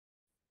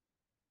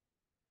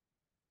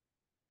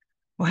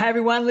Well, hey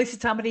everyone, Lisa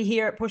Tamati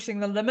here at Pushing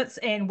the Limits,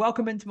 and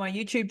welcome into my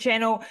YouTube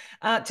channel.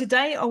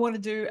 Today, I want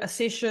to do a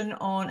session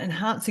on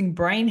enhancing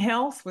brain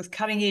health with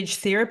cutting-edge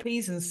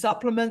therapies and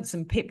supplements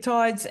and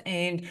peptides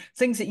and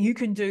things that you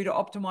can do to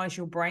optimize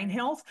your brain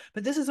health.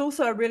 But this is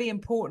also a really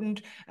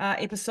important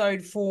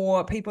episode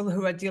for people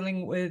who are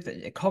dealing with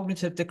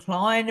cognitive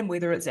decline,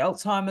 whether it's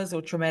Alzheimer's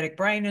or traumatic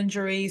brain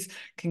injuries,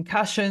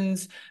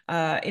 concussions,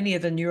 any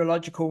of the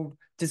neurological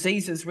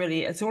diseases.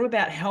 Really, it's all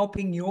about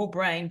helping your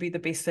brain be the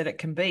best that it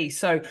can be.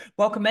 So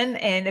welcome in,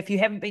 and if you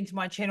haven't been to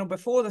my channel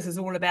before, this is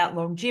all about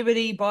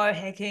longevity,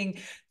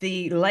 biohacking,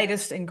 the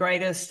latest and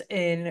greatest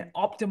in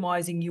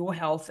optimizing your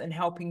health and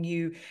helping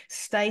you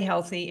stay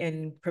healthy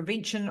in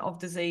prevention of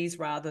disease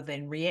rather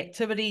than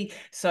reactivity.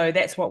 So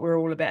that's what we're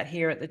all about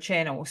here at the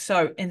channel.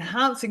 So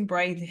enhancing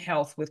brain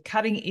health with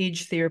cutting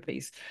edge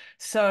therapies.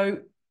 So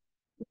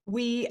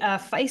we are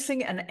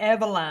facing an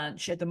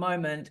avalanche at the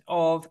moment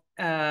of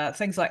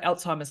things like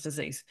Alzheimer's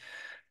disease.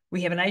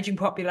 We have an aging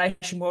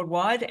population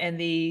worldwide, and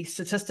the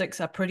statistics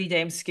are pretty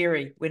damn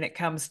scary when it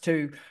comes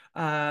to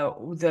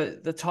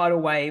the tidal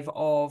wave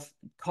of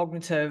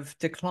cognitive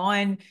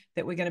decline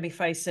that we're going to be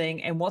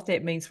facing and what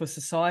that means for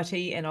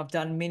society. And I've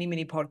done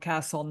many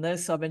podcasts on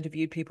this. I've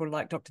interviewed people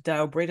like Dr.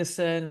 Dale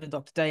Bredesen and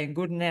Dr. Diane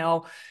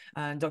Goodenow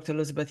and Dr.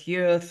 Elizabeth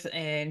Yurth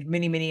and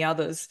many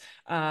others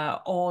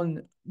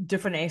on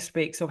different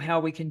aspects of how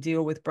we can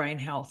deal with brain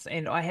health.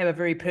 And I have a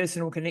very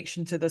personal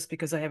connection to this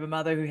because I have a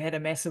mother who had a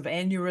massive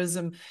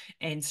aneurysm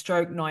and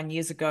stroke 9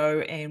 years ago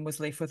and was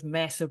left with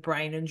massive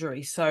brain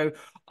injury. So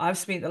I've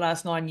spent the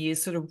last 9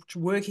 years sort of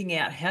working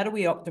out, how do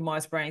we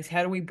optimize brains?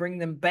 How do we bring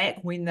them back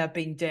when they've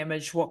been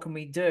damaged? What can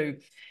we do?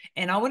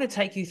 And I want to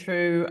take you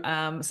through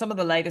some of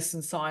the latest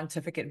in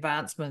scientific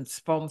advancements,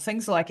 from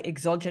things like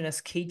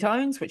exogenous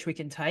ketones, which we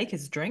can take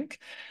as a drink,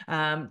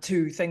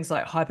 to things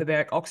like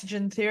hyperbaric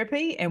oxygen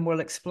therapy. And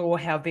we'll explore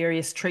how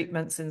various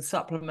treatments and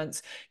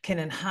supplements can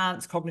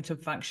enhance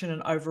cognitive function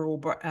and overall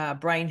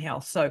brain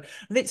health. So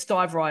let's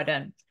dive right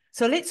in.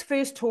 So let's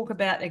first talk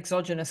about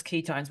exogenous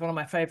ketones, one of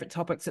my favorite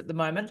topics at the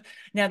moment.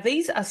 Now,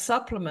 these are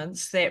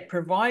supplements that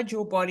provide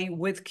your body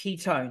with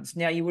ketones.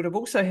 Now, you would have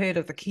also heard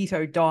of the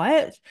keto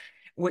diet,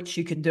 which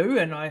you can do,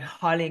 and I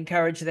highly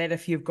encourage that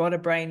if you've got a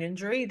brain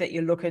injury, that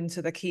you look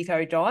into the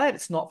keto diet.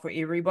 It's not for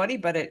everybody,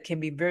 but it can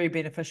be very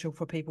beneficial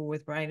for people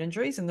with brain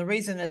injuries. And the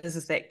reason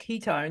is that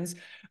ketones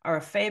are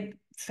a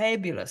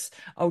fabulous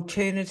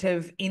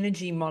alternative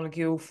energy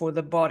molecule for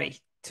the body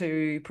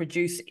to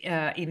produce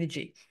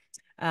energy.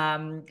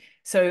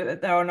 So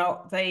they are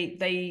not,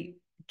 they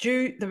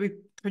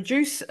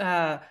produce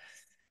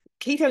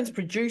ketones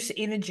produce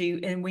energy,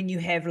 and when you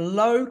have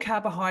low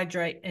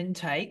carbohydrate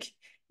intake,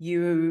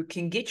 you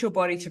can get your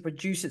body to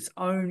produce its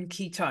own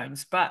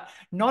ketones. But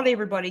not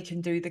everybody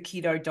can do the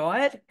keto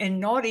diet, and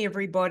not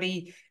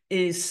everybody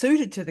is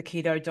suited to the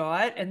keto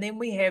diet. And then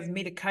we have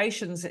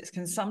medications that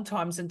can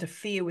sometimes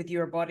interfere with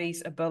your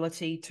body's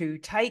ability to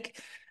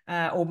take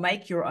or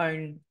make your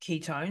own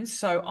ketones.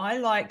 So I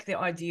like the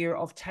idea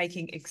of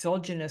taking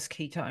exogenous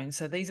ketones.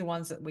 So these are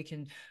ones that we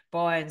can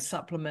buy and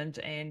supplement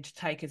and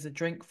take as a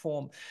drink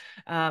form.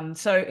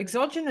 So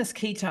exogenous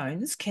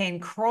ketones can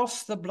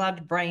cross the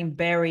blood-brain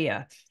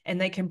barrier,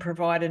 and they can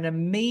provide an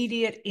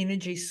immediate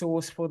energy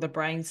source for the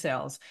brain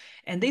cells.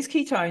 And these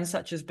ketones,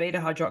 such as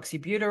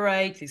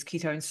beta-hydroxybutyrate, there's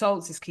ketone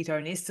salts, there's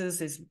ketone esters,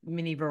 there's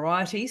many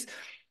varieties,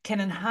 can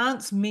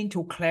enhance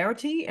mental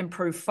clarity,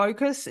 improve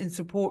focus, and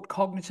support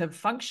cognitive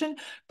function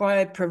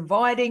by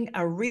providing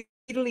a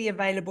readily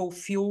available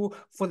fuel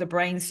for the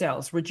brain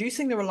cells,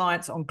 reducing the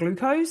reliance on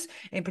glucose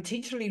and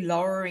potentially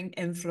lowering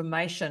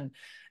inflammation.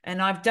 And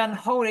I've done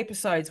whole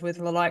episodes with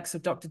the likes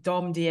of Dr.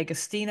 Dom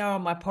D'Agostino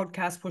on my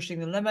podcast,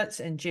 Pushing the Limits,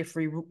 and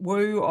Jeffrey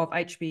Wu of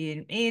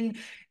HBNN,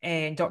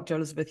 and Dr.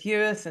 Elizabeth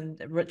Yurth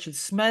and Richard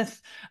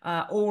Smith,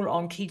 all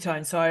on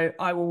ketones. So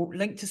I will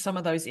link to some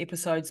of those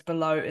episodes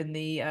below in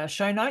the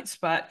show notes.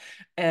 But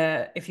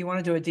if you want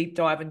to do a deep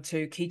dive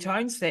into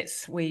ketones,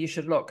 that's where you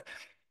should look.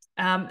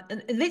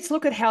 Let's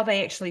look at how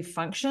they actually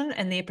function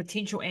and their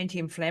potential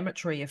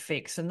anti-inflammatory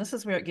effects. And this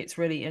is where it gets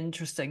really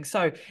interesting.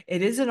 So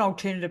it is an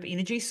alternative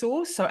energy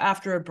source. So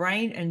after a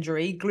brain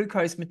injury,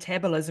 glucose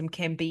metabolism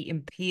can be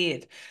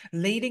impaired,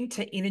 leading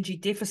to energy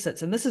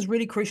deficits. And this is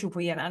really crucial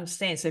for you to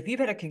understand. So if you've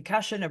had a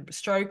concussion, a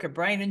stroke, a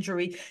brain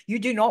injury, you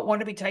do not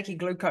want to be taking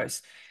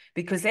glucose,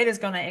 because that is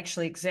going to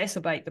actually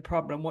exacerbate the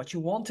problem. What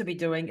you want to be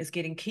doing is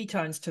getting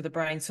ketones to the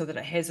brain so that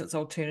it has its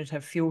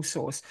alternative fuel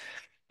source.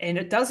 And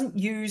it doesn't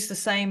use the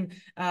same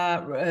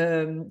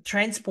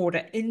transporter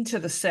into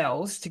the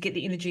cells to get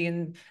the energy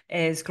in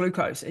as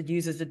glucose. It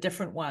uses a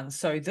different one.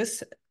 So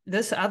this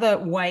other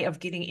way of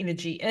getting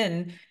energy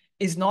in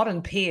is not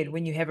impaired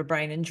when you have a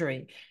brain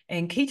injury.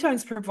 And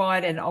ketones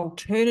provide an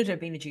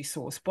alternative energy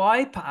source,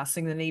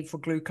 bypassing the need for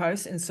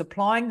glucose and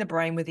supplying the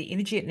brain with the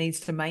energy it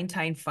needs to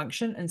maintain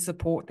function and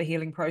support the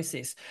healing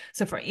process.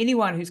 So for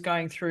anyone who's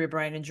going through a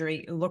brain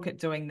injury, look at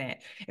doing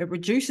that. It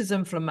reduces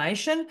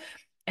inflammation,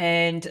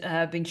 and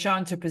been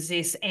shown to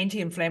possess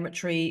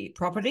anti-inflammatory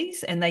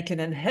properties, and they can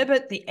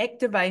inhibit the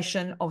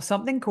activation of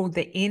something called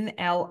the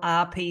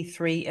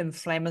NLRP3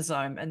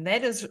 inflammasome, and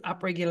that is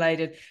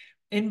upregulated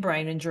in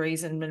brain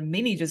injuries and in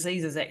many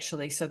diseases,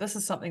 actually. So this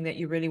is something that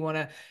you really want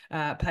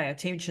to pay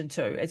attention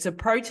to. It's a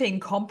protein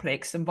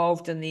complex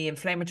involved in the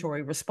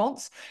inflammatory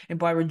response, and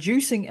by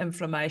reducing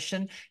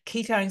inflammation,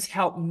 ketones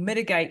help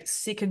mitigate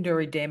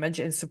secondary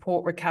damage and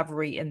support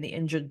recovery in the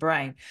injured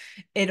brain.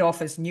 It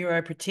offers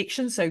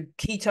neuroprotection, so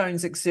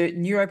ketones exert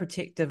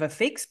neuroprotective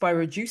effects by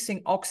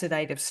reducing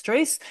oxidative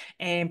stress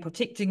and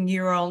protecting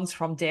neurons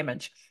from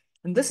damage.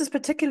 And this is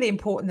particularly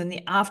important in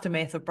the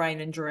aftermath of brain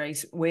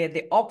injuries, where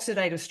the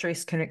oxidative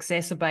stress can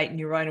exacerbate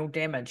neuronal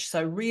damage.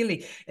 So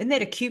really, in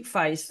that acute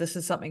phase, this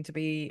is something to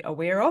be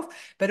aware of,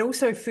 but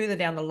also further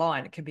down the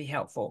line, it can be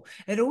helpful.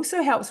 It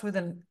also helps with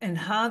an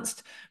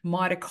enhanced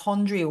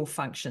mitochondrial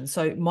function.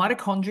 So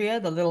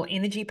mitochondria, the little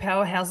energy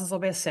powerhouses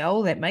of our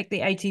cell that make the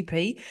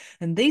ATP,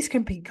 and these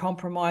can be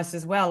compromised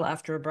as well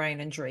after a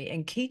brain injury.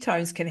 And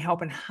ketones can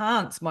help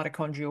enhance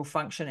mitochondrial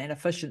function and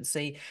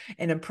efficiency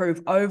and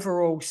improve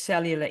overall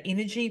cellular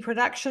energy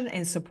production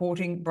and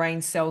supporting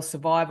brain cell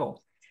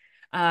survival.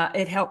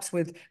 It helps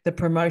with the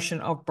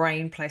promotion of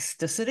brain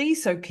plasticity.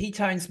 So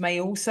ketones may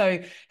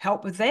also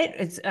help with that.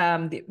 It's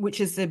which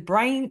is the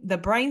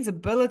brain's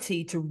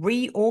ability to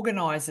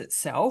reorganize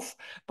itself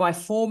by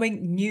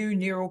forming new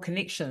neural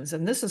connections.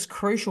 And this is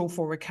crucial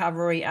for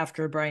recovery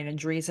after a brain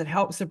injury, as it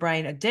helps the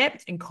brain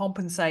adapt and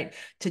compensate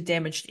to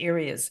damaged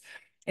areas.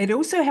 It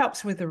also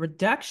helps with the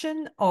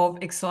reduction of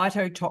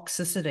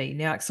excitotoxicity.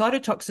 Now,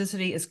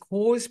 excitotoxicity is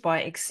caused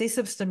by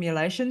excessive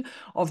stimulation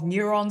of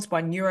neurons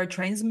by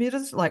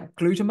neurotransmitters like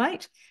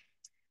glutamate,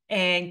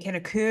 and can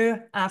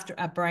occur after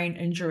a brain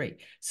injury.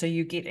 So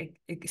you get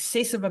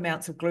excessive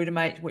amounts of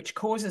glutamate, which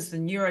causes the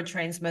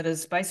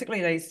neurotransmitters,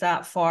 basically they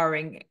start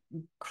firing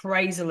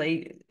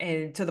crazily,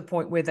 and to the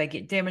point where they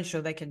get damaged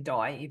or they can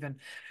die even.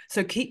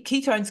 So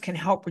ketones can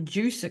help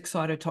reduce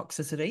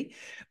excitotoxicity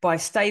by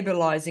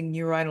stabilizing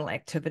neuronal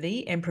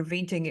activity and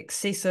preventing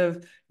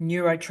excessive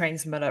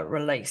neurotransmitter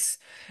release.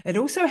 It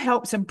also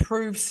helps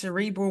improve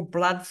cerebral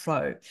blood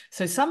flow.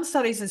 So some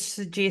studies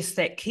suggest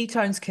that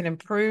ketones can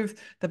improve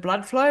the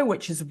blood flow,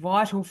 which is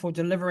vital for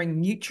delivering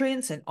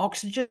nutrients and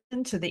oxygen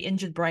to the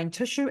injured brain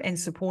tissue and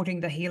supporting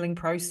the healing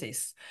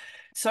process.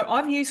 So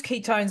I've used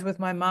ketones with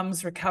my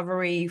mum's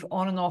recovery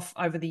on and off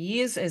over the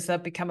years as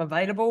they've become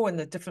available, and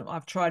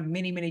I've tried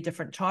many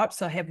different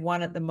types. I have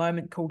one at the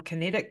moment called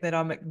Kinetic that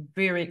I'm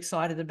very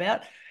excited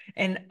about.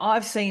 And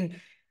I've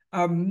seen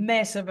a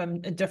massive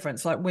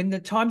difference. Like when the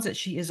times that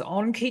she is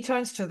on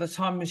ketones to the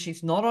time when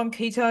she's not on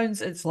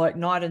ketones, it's like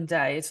night and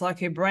day. It's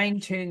like her brain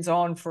turns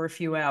on for a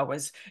few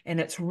hours, and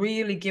it's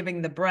really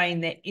giving the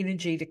brain that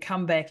energy to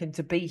come back and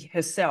to be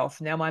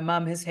herself. Now, my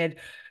mum has had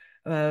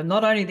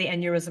not only the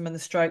aneurysm and the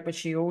stroke, but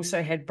she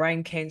also had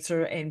brain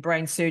cancer and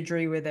brain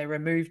surgery where they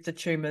removed the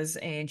tumors.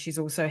 And she's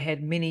also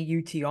had many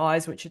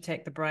UTIs, which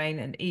attack the brain,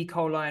 and E.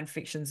 coli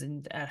infections,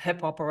 and a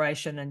hip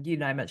operation, and you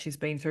name it. She's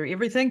been through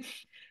everything.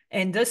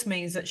 And this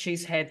means that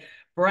she's had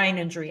brain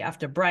injury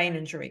after brain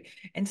injury.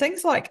 And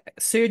things like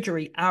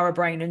surgery are a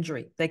brain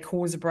injury. They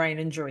cause a brain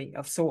injury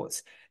of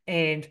sorts.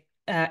 And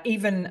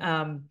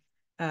even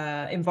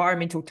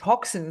environmental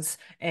toxins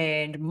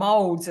and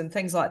molds and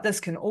things like this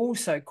can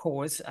also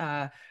cause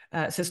so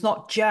it's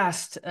not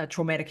just a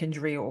traumatic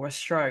injury or a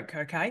stroke,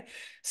 okay?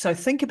 So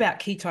think about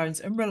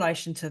ketones in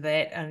relation to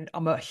that, and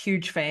I'm a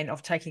huge fan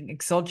of taking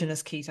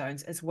exogenous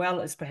ketones as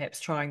well as perhaps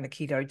trying the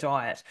keto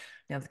diet.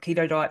 Now, the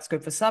keto diet's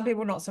good for some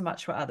people, not so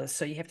much for others,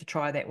 so you have to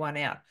try that one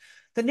out.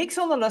 The next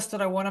on the list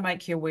that I want to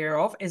make you aware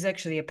of is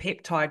actually a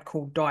peptide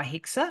called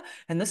Dihexa,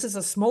 and this is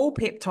a small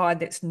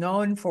peptide that's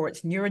known for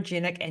its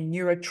neurogenic and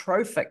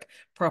neurotrophic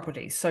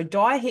properties. So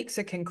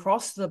Dihexa can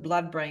cross the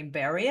blood-brain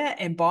barrier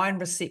and bind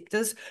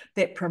receptors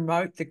that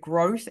promote the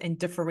growth and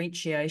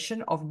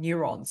differentiation of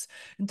neurons.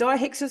 And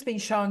Dihexa has been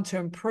shown to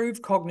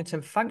improve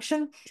cognitive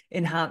function,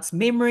 enhance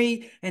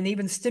memory, and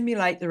even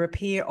stimulate the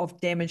repair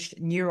of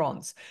damaged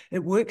neurons.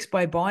 It works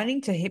by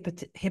binding to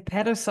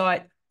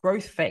hepatocyte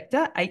growth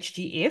factor,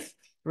 HGF,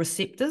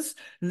 receptors,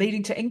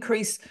 leading to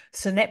increased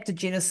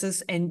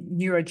synaptogenesis and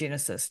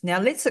neurogenesis. Now,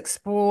 let's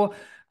explore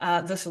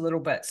this a little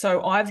bit.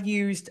 So I've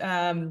used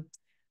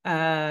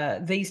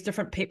these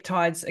different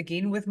peptides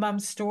again with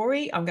Mum's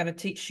story. I'm going to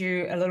teach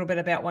you a little bit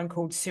about one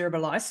called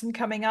Cerebrolysin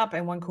coming up,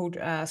 and one called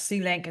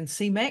Selank and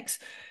Semax.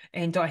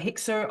 And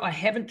Dihexa I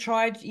haven't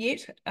tried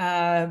yet,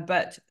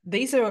 but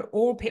these are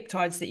all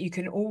peptides that you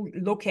can all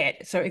look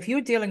at. So if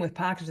you're dealing with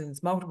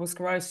Parkinson's, multiple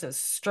sclerosis,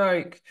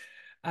 stroke,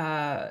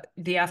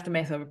 the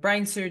aftermath of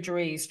brain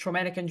surgeries,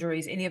 traumatic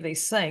injuries, any of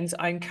these things,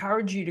 I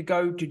encourage you to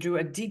go to do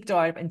a deep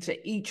dive into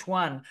each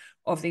one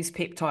of these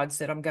peptides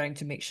that I'm going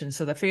to mention.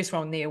 So the first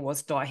one there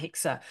was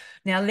Dihexa.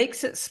 Now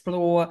let's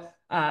explore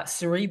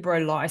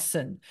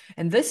Cerebrolysin.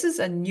 And this is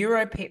a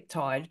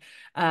neuropeptide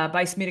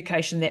based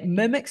medication that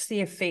mimics the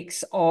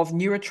effects of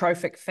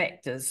neurotrophic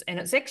factors. And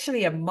it's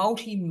actually a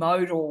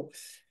multimodal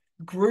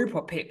group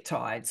of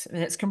peptides,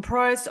 and it's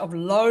comprised of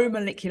low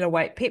molecular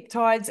weight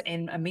peptides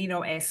and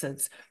amino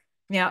acids.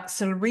 Now,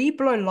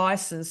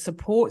 cerebrolysin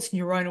supports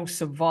neuronal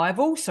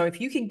survival. So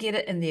if you can get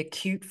it in the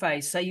acute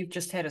phase, say you've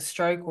just had a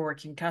stroke or a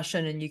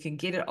concussion and you can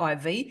get it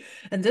IV,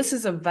 and this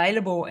is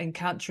available in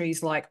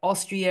countries like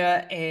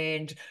Austria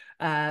and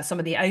some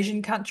of the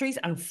Asian countries.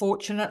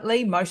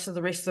 Unfortunately, most of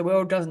the rest of the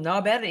world doesn't know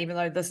about it, even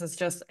though this is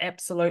just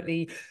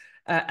absolutely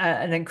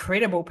an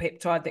incredible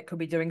peptide that could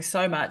be doing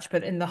so much.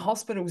 But in the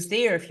hospitals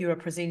there, if you are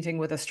presenting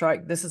with a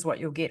stroke, this is what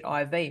you'll get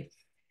IV.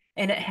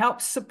 And it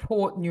helps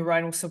support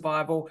neuronal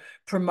survival,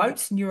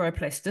 promotes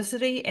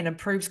neuroplasticity, and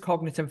improves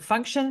cognitive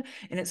function.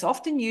 And it's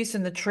often used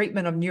in the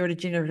treatment of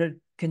neurodegenerative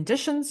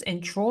conditions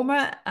and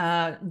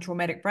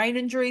traumatic brain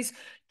injuries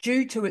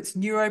due to its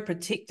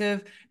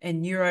neuroprotective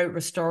and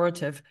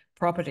neurorestorative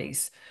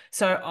properties.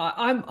 So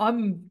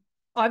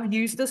I've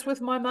used this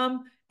with my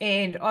mum,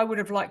 and I would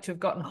have liked to have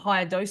gotten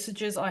higher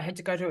dosages. I had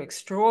to go to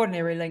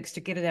extraordinary lengths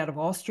to get it out of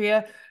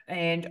Austria,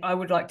 and I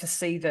would like to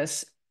see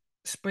this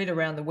spread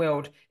around the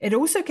world. It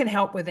also can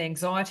help with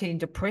anxiety and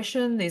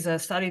depression. There's a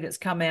study that's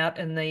come out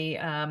in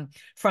the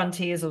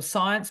Frontiers of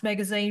Science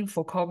magazine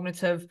for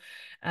cognitive.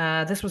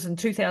 This was in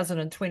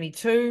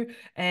 2022,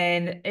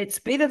 and it's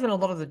better than a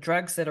lot of the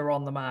drugs that are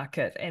on the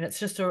market. And it's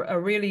just a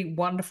really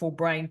wonderful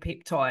brain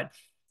peptide.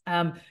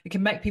 It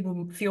can make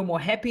people feel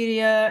more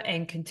happier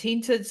and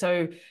contented.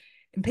 So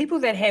and people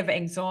that have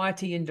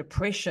anxiety and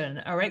depression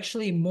are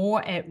actually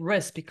more at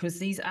risk because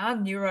these are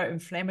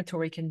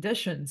neuroinflammatory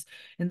conditions,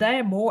 and they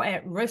are more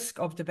at risk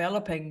of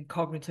developing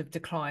cognitive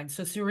decline.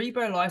 So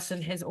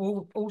cerebrolysin has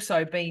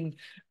also been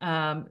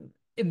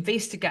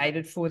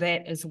investigated for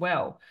that as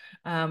well.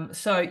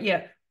 So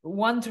yeah,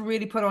 one to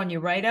really put on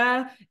your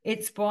radar.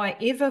 It's by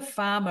Eva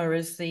Pharma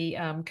is the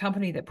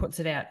company that puts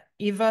it out.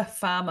 Eva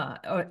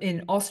Pharma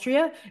in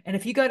Austria. And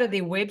if you go to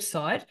their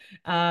website,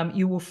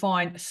 you will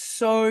find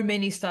so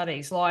many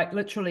studies, like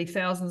literally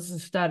thousands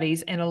of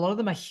studies, and a lot of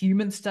them are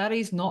human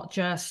studies, not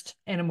just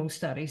animal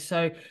studies.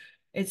 So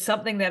it's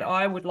something that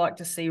I would like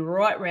to see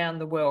right around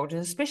the world,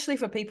 and especially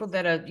for people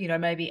that are,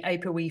 maybe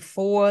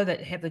ApoE4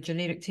 that have the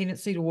genetic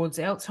tendency towards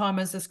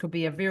Alzheimer's. This could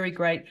be a very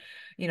great,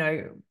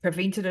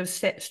 preventative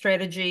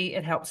strategy.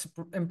 It helps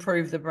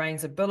improve the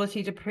brain's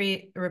ability to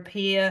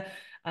repair.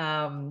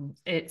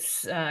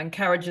 It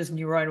encourages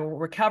neuronal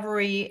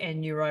recovery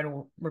and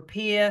neuronal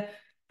repair,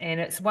 and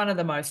it's one of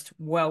the most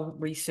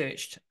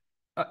well-researched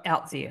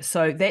out there.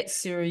 So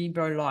that's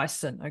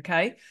cerebrolysin,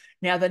 okay?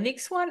 Now, the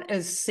next one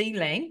is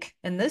Selank,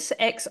 and this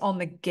acts on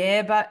the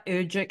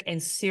GABAergic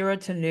and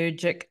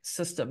serotonergic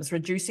systems,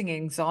 reducing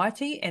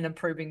anxiety and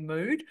improving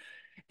mood.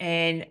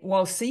 And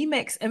while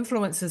Semax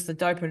influences the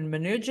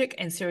dopaminergic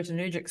and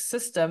serotonergic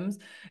systems,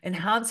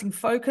 enhancing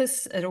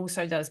focus, it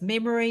also does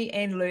memory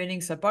and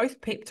learning. So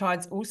both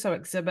peptides also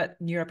exhibit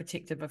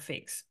neuroprotective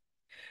effects.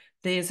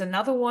 There's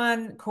another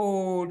one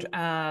called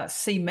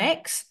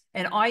Semax,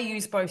 and I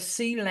use both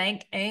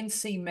Selank and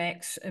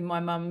Semax in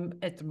my mum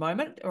at the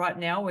moment. Right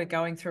now, we're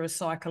going through a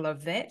cycle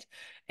of that,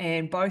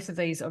 and both of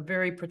these are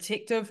very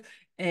protective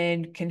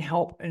and can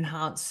help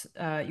enhance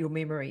your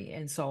memory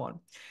and so on.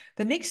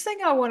 The next thing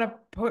I want to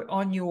put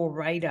on your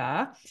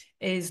radar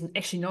is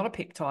actually not a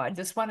peptide.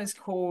 This one is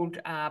called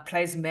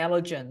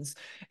plasmalogens.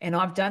 And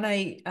I've done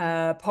a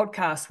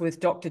podcast with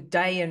Dr.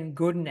 Dayan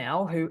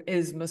Goodenow, who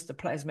is Mr.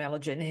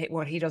 Plasmalogen.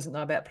 What he doesn't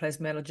know about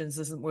plasmalogens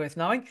isn't worth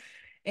knowing.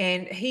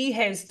 And he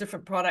has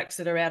different products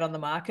that are out on the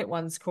market.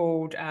 One's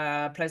called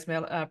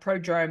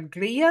Prodrome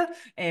Glia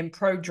and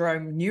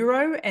Prodrome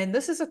Neuro. And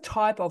this is a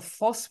type of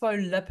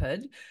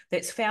phospholipid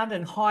that's found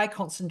in high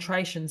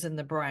concentrations in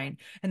the brain.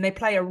 And they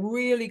play a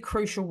really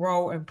crucial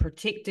role in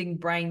protecting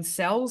brain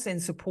cells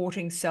and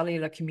supporting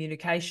cellular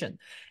communication.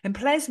 And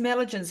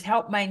plasmalogens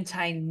help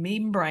maintain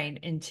membrane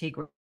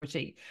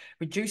integrity,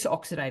 reduce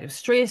oxidative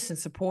stress, and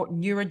support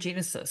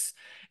neurogenesis.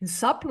 And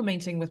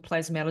supplementing with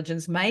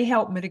plasmalogens may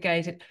help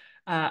mitigate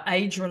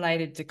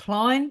age-related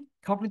decline,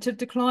 cognitive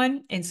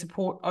decline, and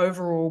support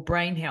overall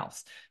brain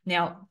health.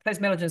 Now,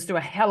 plasmalogens do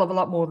a hell of a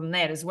lot more than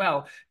that as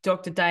well.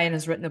 Dr. Dayan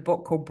has written a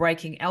book called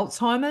Breaking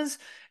Alzheimer's,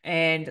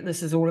 and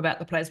this is all about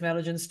the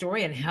plasmalogen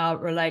story and how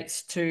it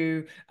relates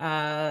to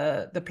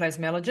the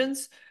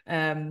plasmalogens.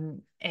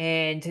 And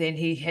then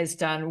he has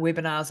done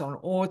webinars on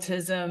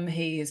autism.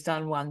 He has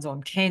done ones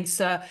on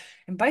cancer.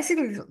 And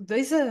basically,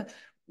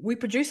 we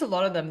produce a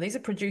lot of them. These are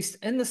produced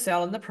in the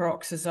cell, in the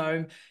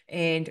peroxisome,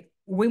 and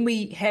when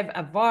we have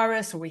a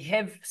virus or we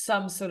have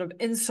some sort of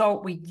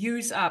insult, we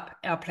use up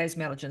our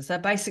plasmalogens. They're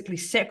basically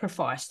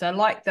sacrificed. They're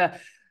like the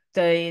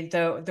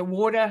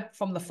water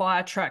from the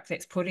fire truck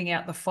that's putting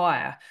out the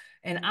fire.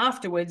 And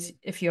afterwards,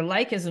 if your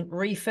lake isn't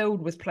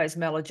refilled with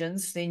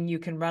plasmalogens, then you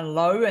can run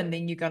low, and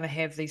then you're going to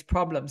have these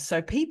problems.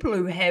 So people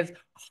who have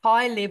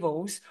high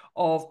levels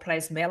of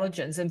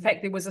plasmalogens, in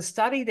fact, there was a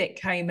study that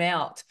came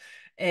out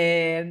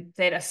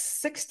that a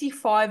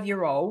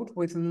 65-year-old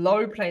with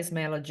low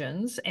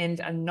plasmalogens and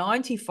a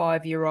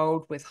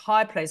 95-year-old with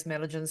high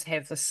plasmalogens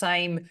have the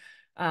same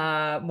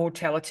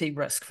mortality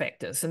risk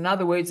factors. In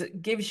other words,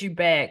 it gives you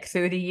back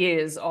 30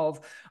 years of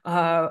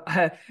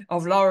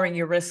lowering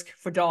your risk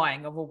for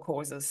dying of all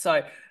causes.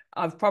 So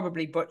I've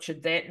probably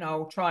butchered that, and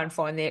I'll try and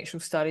find the actual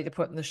study to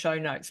put in the show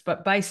notes.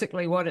 But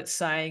basically what it's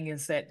saying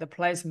is that the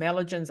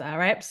plasmalogens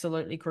are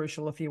absolutely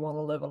crucial if you want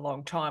to live a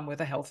long time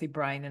with a healthy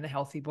brain and a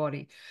healthy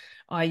body.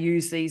 I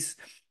use these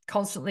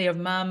constantly of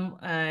mum,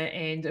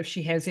 and if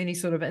she has any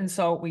sort of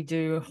insult, we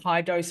do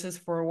high doses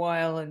for a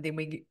while and then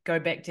we go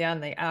back down.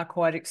 They are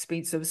quite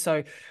expensive,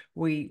 so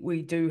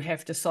we do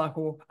have to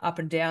cycle up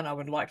and down. I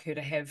would like her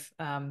to have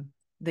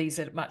these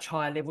at much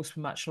higher levels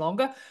for much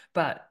longer,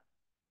 but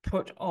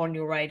put on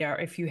your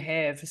radar if you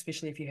have,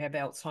 especially if you have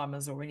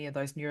Alzheimer's or any of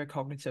those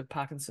neurocognitive,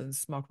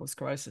 Parkinson's, multiple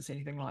sclerosis,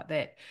 anything like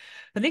that.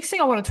 The next thing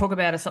I want to talk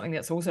about is something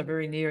that's also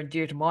very near and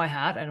dear to my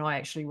heart, and I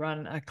actually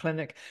run a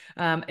clinic.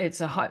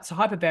 It's a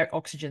hyperbaric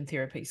oxygen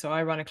therapy. So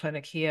I run a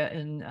clinic here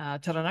in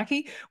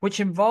Taranaki, which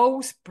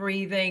involves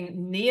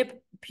breathing near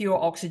pure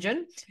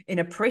oxygen in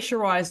a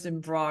pressurized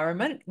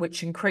environment,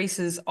 which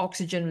increases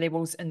oxygen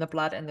levels in the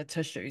blood and the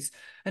tissues.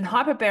 And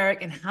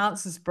hyperbaric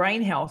enhances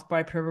brain health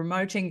by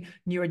promoting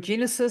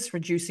neurogenesis,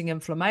 reducing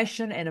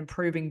inflammation, and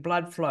improving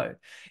blood flow.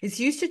 It's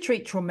used to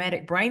treat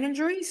traumatic brain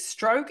injuries,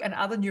 stroke, and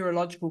other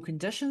neurological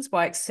conditions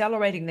by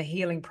accelerating the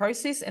healing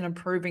process and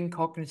improving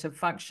cognitive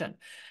function.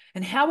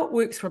 And how it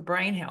works for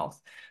brain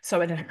health.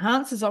 So it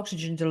enhances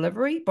oxygen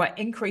delivery by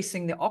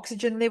increasing the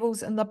oxygen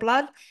levels in the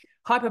blood.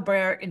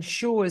 Hyperbaric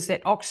ensures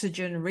that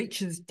oxygen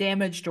reaches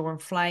damaged or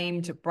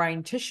inflamed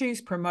brain tissues,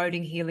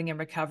 promoting healing and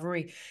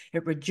recovery.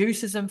 It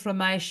reduces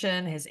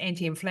inflammation, has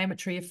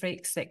anti-inflammatory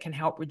effects that can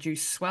help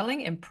reduce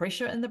swelling and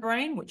pressure in the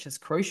brain, which is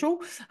crucial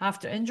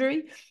after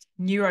injury.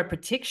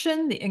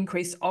 Neuroprotection, the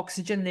increased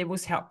oxygen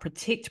levels help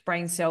protect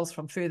brain cells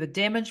from further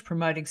damage,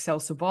 promoting cell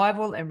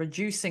survival and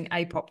reducing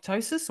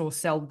apoptosis or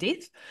cell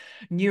death.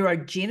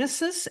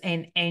 Neurogenesis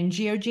and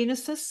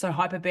angiogenesis, so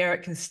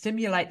hyperbaric can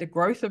stimulate the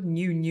growth of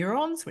new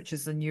neurons, which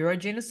is the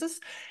neurogenesis,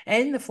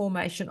 and the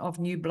formation of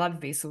new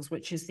blood vessels,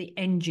 which is the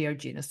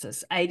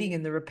angiogenesis, aiding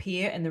in the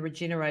repair and the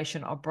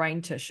regeneration of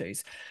brain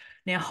tissues.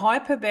 Now,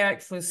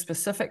 hyperbaric was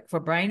specific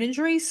for brain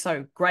injuries,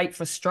 so great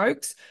for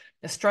strokes.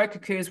 A stroke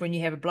occurs when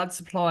you have a blood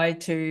supply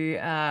to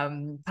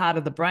part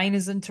of the brain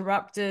is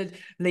interrupted,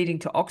 leading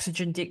to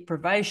oxygen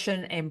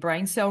deprivation and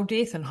brain cell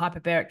death, and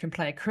hyperbaric can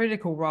play a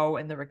critical role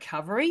in the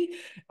recovery.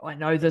 I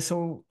know this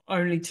all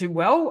only too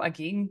well.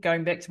 Again,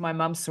 going back to my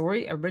mum's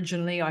story,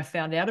 originally I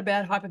found out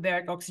about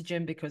hyperbaric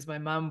oxygen because my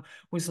mum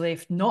was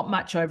left not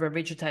much over a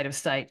vegetative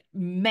state,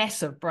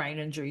 massive brain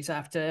injuries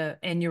after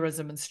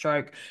aneurysm and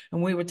stroke,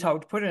 and we were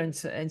told to put her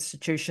into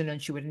institution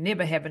and she would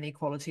never have any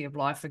quality of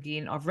life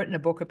again. I've written a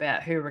book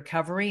about her recovery,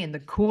 and the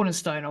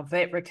cornerstone of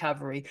that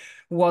recovery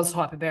was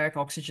hyperbaric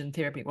oxygen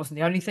therapy. It wasn't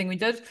the only thing we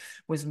did, it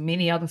was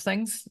many other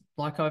things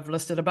like I've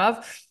listed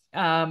above,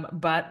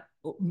 but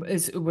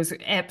it was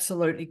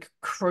absolutely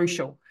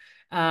crucial.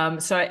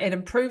 So it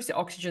improves the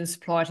oxygen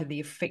supply to the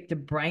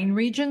affected brain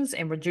regions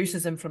and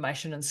reduces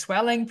inflammation and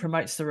swelling,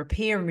 promotes the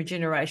repair and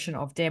regeneration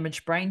of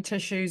damaged brain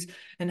tissues,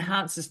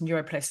 enhances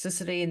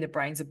neuroplasticity and the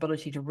brain's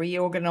ability to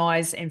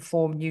reorganize and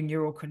form new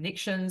neural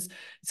connections.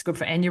 It's good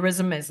for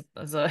aneurysm,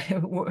 as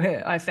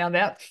I found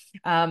out.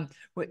 An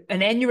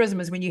aneurysm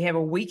is when you have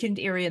a weakened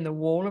area in the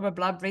wall of a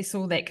blood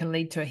vessel that can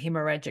lead to a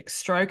hemorrhagic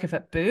stroke if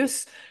it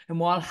bursts. And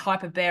while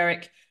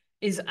hyperbaric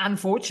is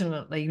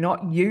unfortunately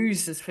not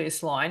used as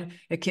first line,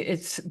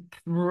 it's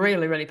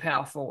really, really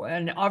powerful.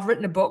 And I've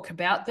written a book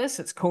about this.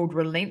 It's called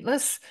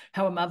Relentless,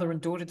 How a Mother and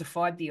Daughter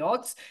Defied the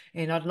Odds.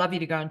 And I'd love you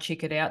to go and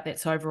check it out.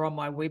 That's over on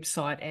my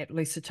website at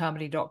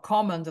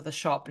lisatamati.com under the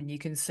shop, and you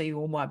can see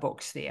all my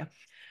books there.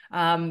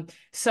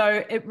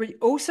 So it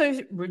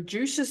also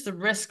reduces the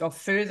risk of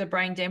further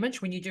brain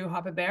damage when you do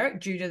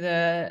hyperbaric due to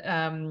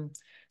the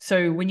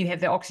so when you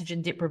have the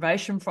oxygen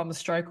deprivation from a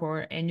stroke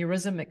or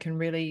aneurysm, it can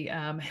really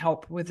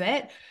help with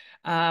that.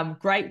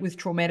 Great with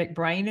traumatic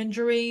brain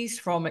injuries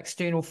from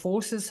external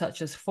forces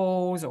such as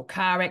falls or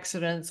car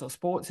accidents or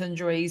sports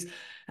injuries.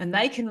 And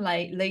they can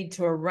lead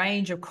to a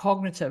range of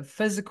cognitive,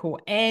 physical,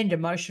 and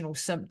emotional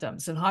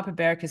symptoms. And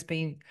hyperbaric has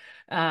been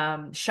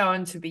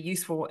shown to be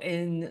useful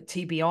in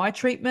TBI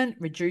treatment,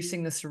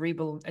 reducing the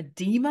cerebral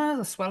edema,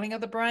 the swelling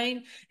of the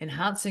brain,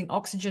 enhancing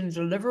oxygen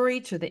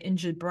delivery to the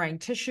injured brain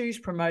tissues,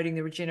 promoting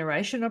the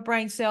regeneration of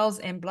brain cells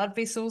and blood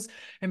vessels,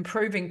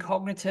 improving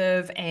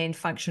cognitive and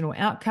functional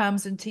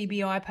outcomes in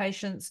TBI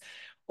patients.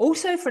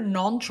 Also for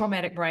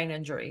non-traumatic brain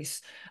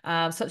injuries,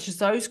 such as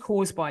those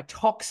caused by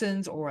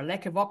toxins or a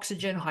lack of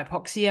oxygen,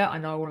 hypoxia. I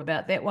know all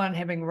about that one,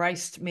 having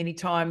raced many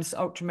times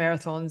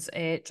ultramarathons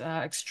at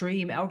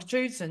extreme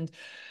altitudes and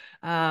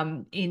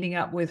ending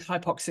up with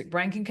hypoxic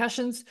brain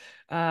concussions.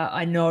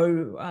 I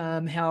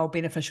know how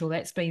beneficial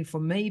that's been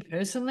for me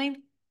personally.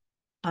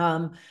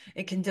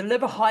 It can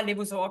deliver high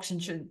levels of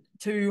oxygen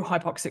to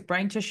hypoxic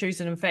brain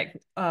tissues. And in fact,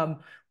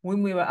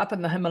 when we were up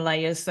in the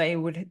Himalayas, they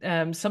would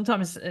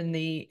sometimes in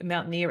the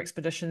mountaineer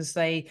expeditions,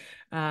 they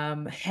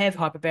have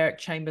hyperbaric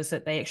chambers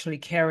that they actually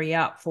carry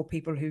out for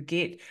people who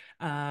get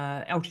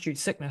altitude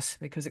sickness,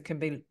 because it can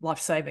be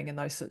life-saving in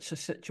those such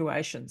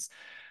situations.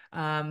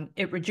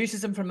 It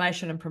reduces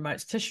inflammation and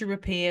promotes tissue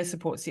repair,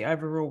 supports the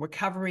overall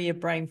recovery of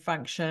brain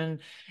function.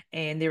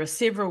 And there are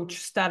several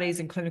studies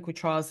and clinical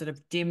trials that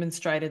have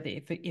demonstrated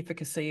the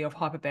efficacy of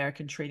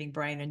hyperbaric in treating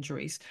brain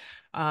injuries.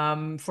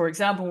 For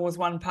example, was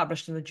one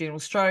published in the journal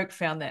Stroke,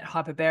 found that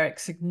hyperbaric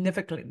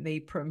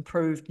significantly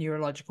improved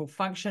neurological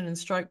function in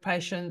stroke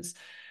patients.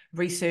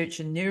 Research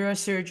in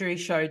neurosurgery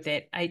showed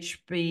that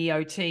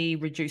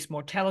HBOT reduced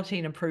mortality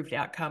and improved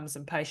outcomes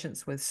in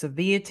patients with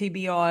severe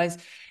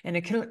TBIs. And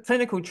a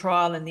clinical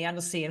trial in the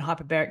undersea and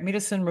hyperbaric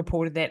medicine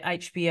reported that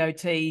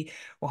HBOT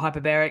or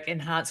hyperbaric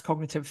enhanced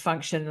cognitive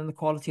function and the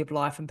quality of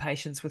life in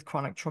patients with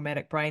chronic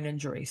traumatic brain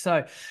injury.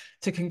 So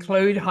to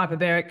conclude,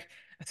 hyperbaric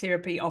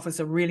therapy offers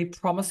a really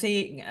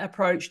promising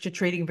approach to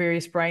treating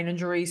various brain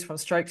injuries, from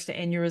strokes to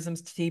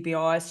aneurysms to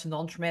TBIs to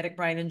non-traumatic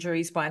brain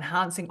injuries, by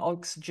enhancing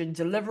oxygen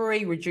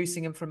delivery,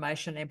 reducing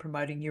inflammation, and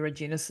promoting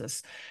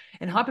neurogenesis.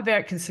 And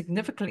hyperbaric can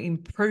significantly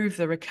improve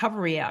the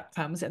recovery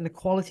outcomes and the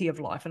quality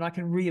of life. And I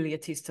can really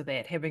attest to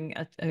that. Having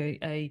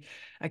a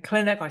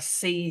clinic, I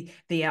see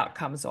the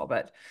outcomes of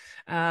it.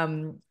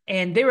 And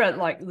there are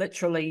like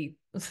literally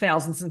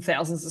thousands and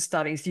thousands of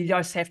studies. You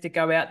just have to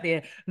go out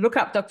there, look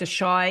up Dr.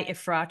 Shai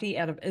Efrati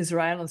out of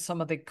Israel and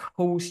some of the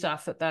cool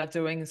stuff that they're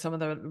doing and some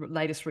of the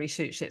latest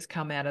research that's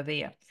come out of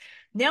there.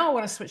 Now I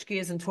want to switch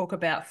gears and talk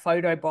about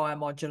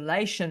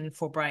photobiomodulation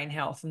for brain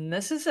health. And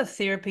this is a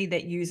therapy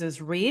that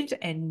uses red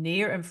and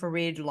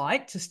near-infrared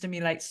light to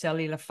stimulate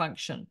cellular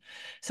function.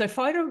 So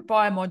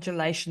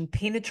photobiomodulation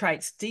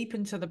penetrates deep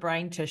into the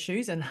brain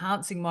tissues,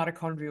 enhancing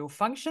mitochondrial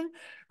function,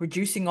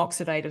 reducing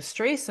oxidative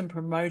stress, and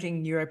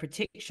promoting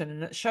neuroprotection.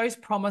 And it shows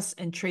promise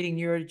in treating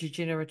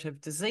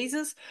neurodegenerative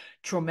diseases,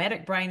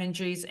 traumatic brain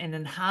injuries, and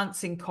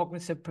enhancing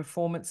cognitive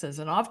performances.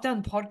 And I've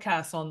done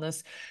podcasts on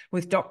this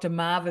with Dr.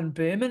 Marvin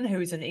Berman,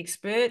 who is an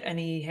expert, and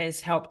he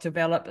has helped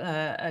develop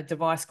a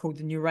device called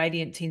the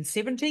Neuradiant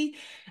 1070.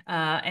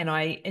 And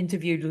I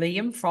interviewed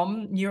Liam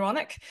from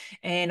Neurogenic,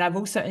 and I've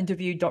also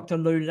interviewed Dr.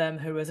 Lou Lim,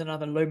 who is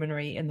another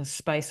luminary in the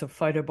space of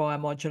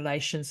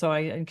photobiomodulation. So I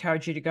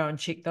encourage you to go and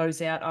check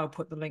those out. I'll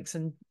put the links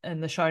in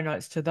the show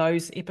notes to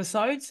those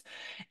episodes.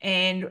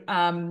 And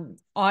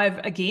I've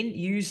again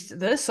used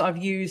this. I've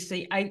used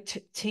the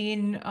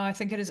 810, I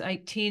think it is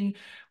 810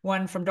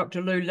 one from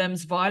Dr. Lou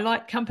Lim's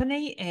Vielight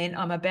company, and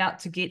I'm about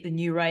to get the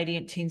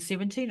Neuradiant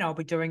 1070, and I'll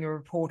be doing a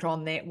report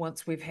on that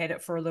once we've had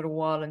it for a little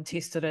while and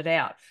tested it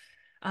out.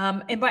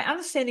 And by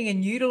understanding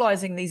and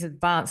utilizing these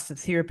advanced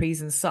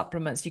therapies and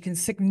supplements, you can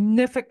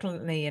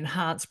significantly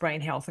enhance brain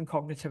health and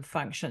cognitive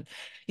function.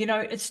 You know,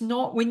 it's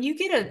not when you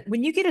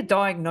get a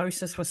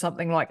diagnosis for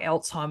something like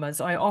Alzheimer's,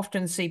 I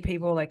often see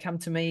people, they come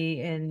to me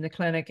in the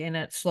clinic and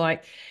it's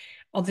like,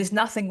 oh, there's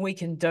nothing we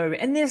can do.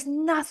 And there's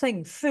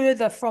nothing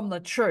further from the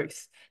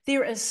truth.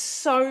 There is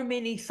so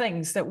many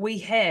things that we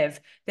have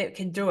that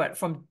can do it.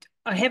 From,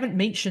 I haven't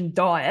mentioned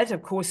diet.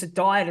 Of course, a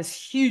diet is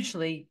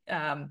hugely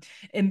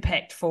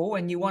impactful,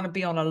 and you want to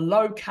be on a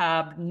low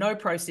carb, no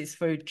processed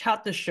food,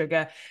 cut the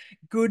sugar,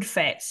 good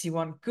fats. You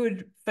want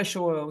good fish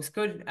oils,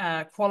 good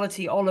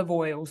quality olive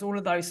oils, all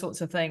of those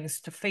sorts of things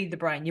to feed the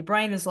brain. Your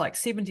brain is like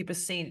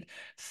 70%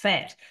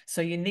 fat,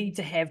 so you need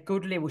to have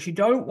good levels. You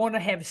don't want to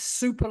have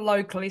super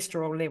low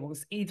cholesterol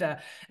levels either,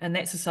 and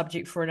that's a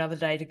subject for another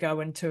day to go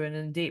into and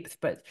in depth.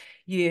 But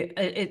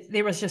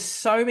there is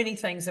just so many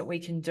things that we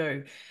can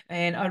do,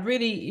 and I really,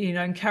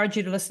 encourage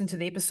you to listen to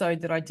the episode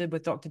that I did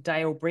with Dr.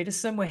 Dale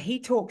Bredesen, where he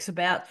talks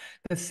about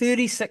the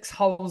 36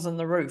 holes in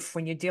the roof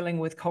when you're dealing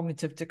with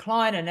cognitive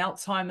decline and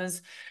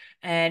Alzheimer's.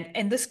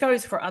 And this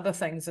goes for other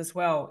things as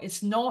well.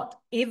 It's not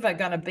ever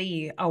going to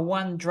be a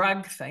one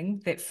drug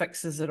thing that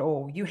fixes it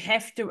all. You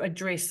have to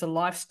address the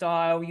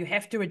lifestyle. You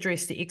have to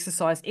address the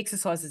exercise.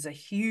 Exercise is a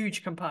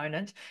huge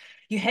component.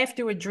 You have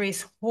to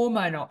address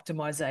hormone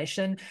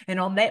optimization. And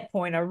on that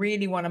point, I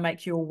really want to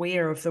make you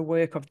aware of the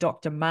work of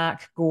Dr.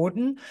 Mark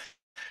Gordon.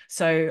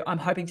 So I'm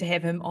hoping to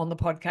have him on the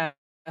podcast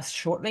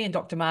shortly. And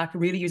Dr. Mark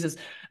really uses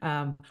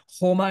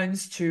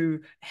hormones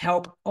to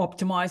help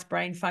optimize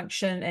brain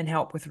function and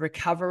help with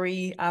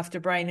recovery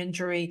after brain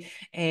injury.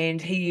 And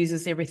he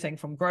uses everything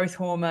from growth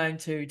hormone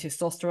to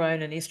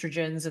testosterone and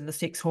estrogens and the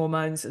sex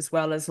hormones, as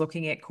well as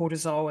looking at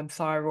cortisol and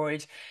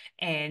thyroid,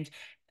 and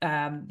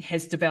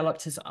has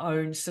developed his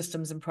own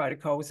systems and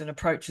protocols and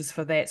approaches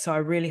for that. So I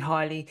really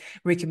highly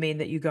recommend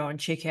that you go and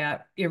check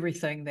out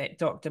everything that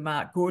Dr.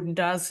 Mark Gordon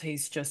does.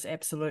 He's just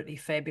absolutely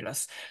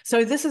fabulous.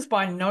 So this is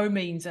by no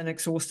means an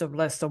exhaustive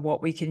list of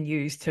what we can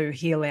use to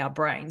heal our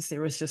brains.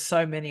 There is just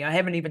so many. I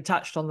haven't even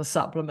touched on the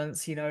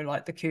supplements,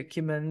 like the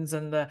curcumins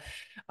and the,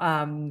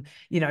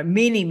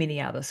 many, many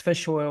others,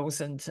 fish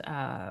oils, and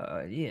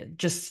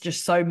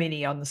just so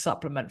many on the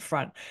supplement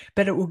front.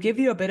 But it will give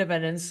you a bit of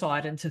an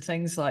insight into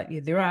things like,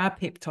 there are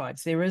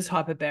peptides, there is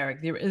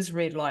hyperbaric, there is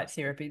red light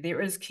therapy,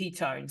 there is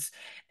ketones,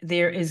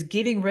 there is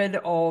getting rid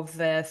of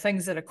the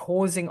things that are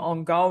causing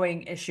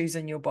ongoing issues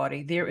in your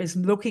body. There is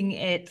looking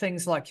at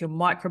things like your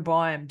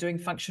microbiome, doing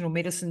functional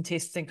medicine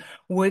testing,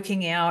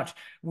 working out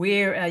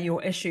where are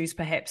your issues.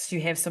 Perhaps you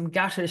have some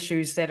gut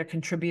issues that are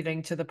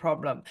contributing to the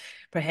problem.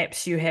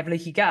 Perhaps you have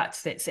leaky gut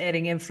that's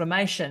adding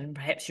inflammation.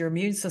 Perhaps your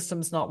immune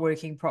system's not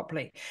working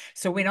properly.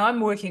 So when I'm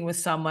working with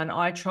someone,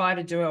 I try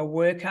to do a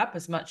workup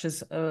as much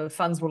as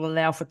funds will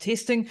allow for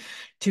testing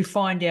to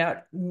find out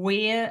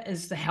where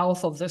is the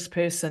health of this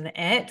person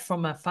at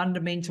from a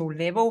fundamental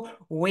level,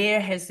 where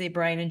has their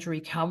brain injury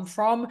come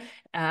from.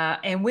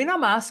 And when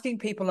I'm asking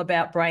people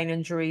about brain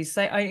injuries,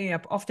 I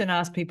often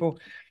ask people,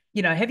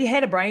 have you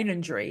had a brain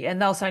injury?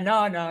 And they'll say, no,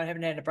 I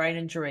haven't had a brain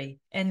injury.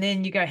 And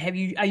then you go,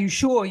 are you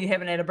sure you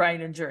haven't had a brain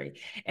injury?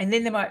 And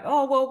then they might,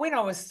 oh, well, when I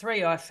was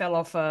 3, I fell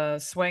off a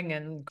swing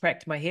and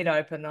cracked my head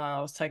open. And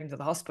I was taken to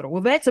the hospital.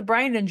 Well, that's a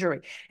brain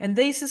injury. And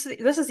this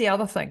is the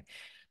other thing.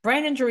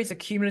 Brain injuries are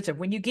cumulative.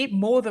 When you get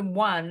more than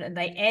one, and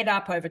they add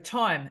up over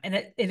time, and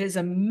it is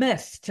a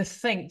myth to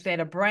think that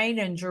a brain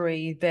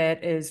injury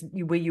that is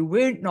where you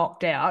weren't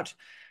knocked out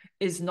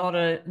is not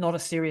a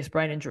serious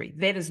brain injury.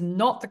 That is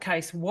not the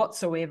case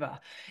whatsoever.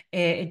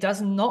 It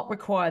does not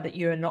require that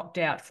you are knocked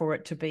out for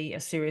it to be a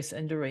serious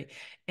injury.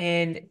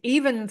 And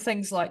even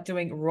things like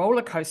doing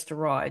roller coaster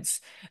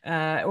rides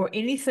or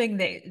anything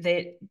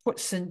that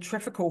puts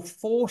centrifugal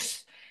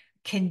force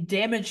can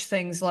damage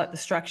things like the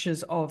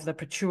structures of the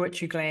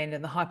pituitary gland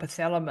and the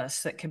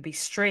hypothalamus that can be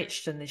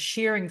stretched, and the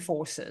shearing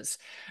forces.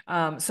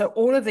 So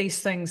all of these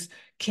things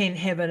can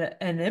have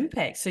an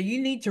impact. So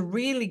you need to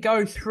really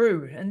go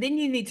through, and then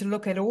you need to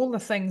look at all the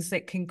things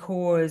that can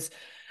cause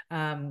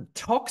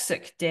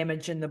toxic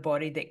damage in the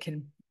body that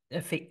can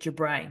affect your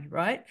brain,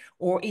 right?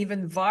 Or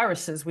even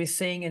viruses. We're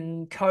seeing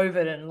in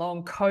COVID and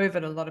long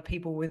COVID, a lot of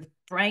people with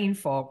brain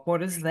fog.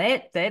 What is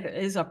that? That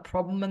is a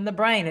problem in the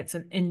brain. It's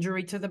an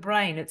injury to the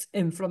brain. It's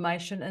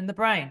inflammation in the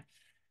brain.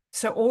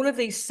 So all of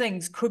these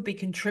things could be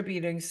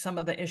contributing to some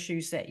of the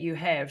issues that you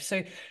have.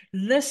 So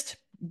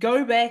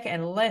go back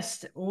and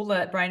list all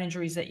the brain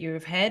injuries that you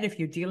have had if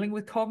you're dealing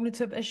with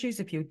cognitive issues,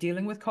 if you're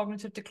dealing with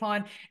cognitive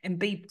decline, and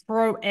be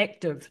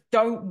proactive.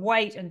 Don't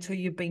wait until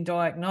you've been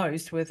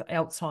diagnosed with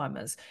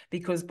Alzheimer's,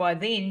 because by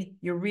then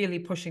you're really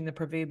pushing the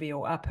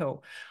proverbial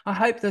uphill. I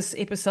hope this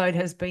episode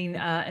has been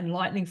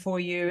enlightening for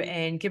you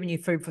and given you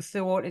food for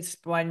thought. It's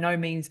by no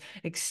means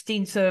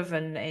extensive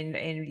and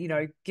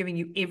giving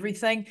you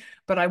everything,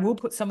 but I will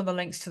put some of the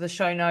links to the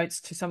show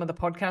notes to some of the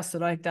podcasts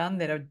that I've done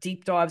that are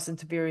deep dives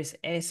into various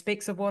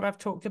aspects of what I've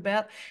talked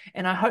about.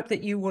 And I hope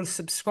that you will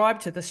subscribe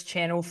to this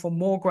channel for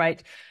more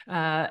great,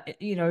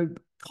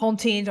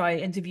 content. I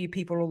interview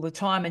people all the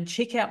time, and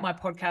check out my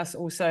podcast.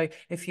 Also,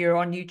 if you're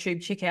on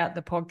YouTube, check out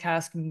the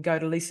podcast. You can go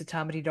to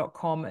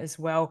lisatamati.com as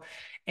well.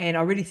 And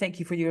I really thank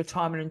you for your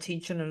time and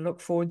attention, and look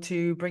forward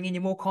to bringing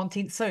you more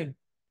content soon.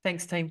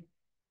 Thanks, team.